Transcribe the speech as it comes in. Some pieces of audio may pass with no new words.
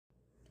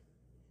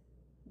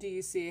Do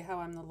you see how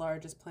I'm the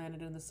largest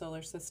planet in the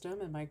solar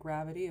system and my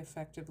gravity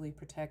effectively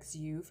protects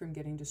you from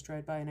getting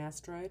destroyed by an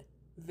asteroid?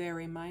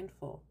 Very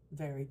mindful,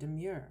 very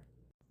demure.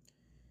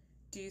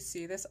 Do you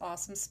see this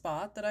awesome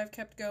spot that I've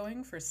kept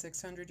going for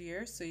 600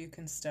 years so you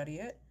can study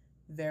it?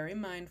 Very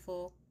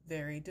mindful,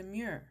 very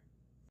demure.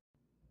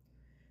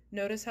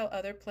 Notice how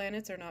other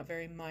planets are not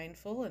very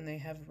mindful and they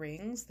have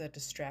rings that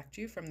distract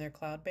you from their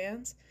cloud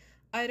bands?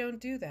 I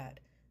don't do that.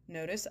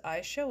 Notice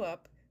I show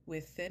up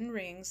with thin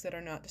rings that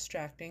are not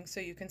distracting so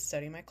you can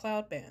study my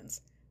cloud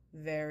bands.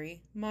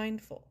 Very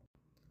mindful.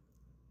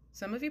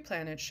 Some of you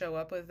planets show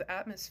up with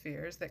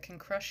atmospheres that can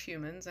crush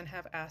humans and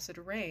have acid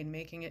rain,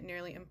 making it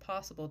nearly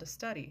impossible to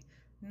study.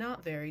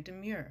 Not very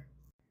demure.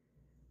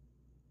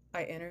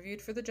 I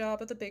interviewed for the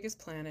job of the biggest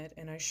planet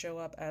and I show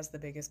up as the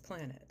biggest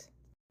planet.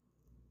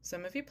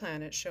 Some of you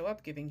planets show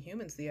up giving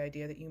humans the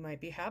idea that you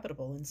might be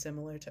habitable and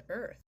similar to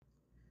Earth,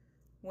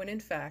 when in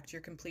fact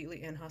you're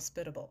completely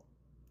inhospitable.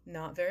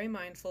 Not very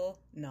mindful,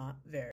 not very